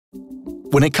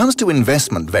When it comes to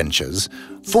investment ventures,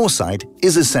 foresight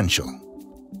is essential.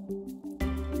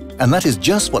 And that is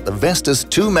just what the Vestas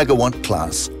 2 megawatt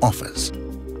class offers: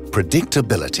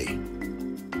 predictability.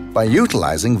 By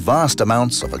utilizing vast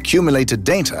amounts of accumulated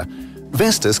data,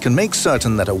 Vestas can make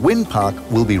certain that a wind park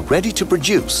will be ready to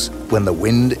produce when the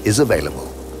wind is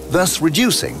available, thus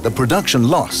reducing the production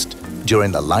lost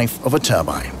during the life of a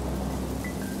turbine.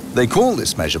 They call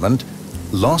this measurement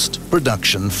lost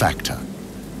production factor.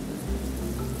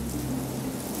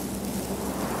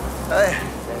 Hi.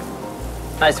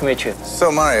 Nice to meet you.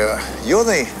 So Mario, you're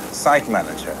the site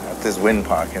manager at this wind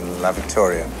park in La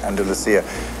Victoria, Andalusia.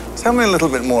 Tell me a little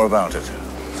bit more about it.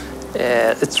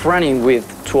 It's running with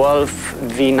 12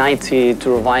 V90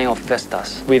 turbine of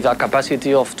Vestas with a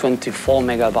capacity of 24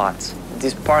 megawatts.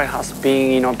 This park has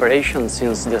been in operation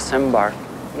since December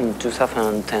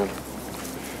 2010.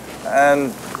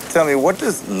 And tell me, what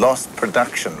does lost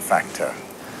production factor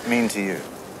mean to you?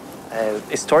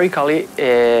 Historically,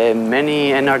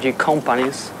 many energy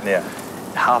companies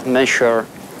have measured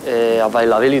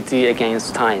availability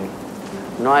against time.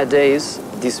 Nowadays,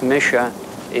 this measure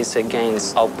is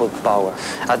against output power.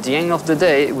 At the end of the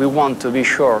day, we want to be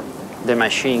sure the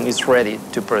machine is ready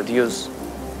to produce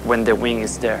when the wind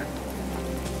is there.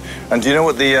 And do you know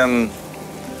what the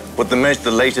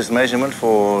latest measurement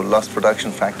for lost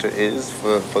production factor is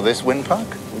for this wind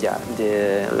park? Yeah,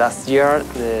 last year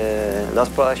the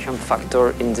lost production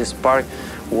factor in this park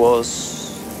was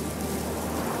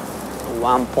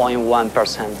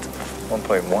 1.1%.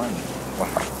 1.1?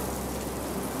 Wow.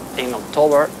 In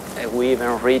October, we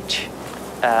even reached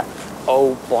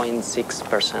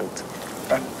 0.6%.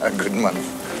 A good month.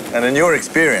 And in your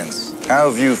experience, how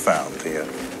have you found the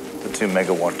 2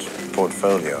 megawatt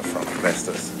portfolio from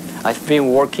Vestas? I've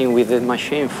been working with the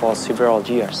machine for several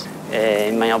years.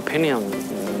 In my opinion,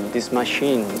 this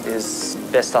machine is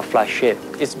Vestas flagship.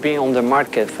 It's been on the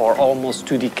market for almost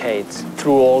 2 decades.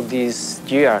 Through all these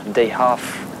years, they have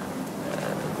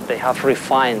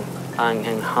refined and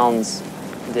enhanced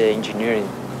the engineering.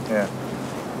 Yeah.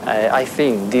 I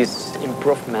think this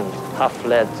improvement have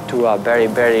led to a very,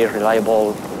 very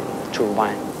reliable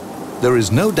turbine. There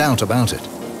is no doubt about it.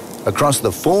 Across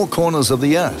the 4 corners of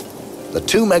the Earth, the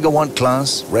 2 megawatt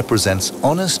class represents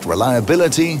honest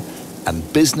reliability and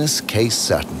business case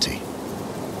certainty.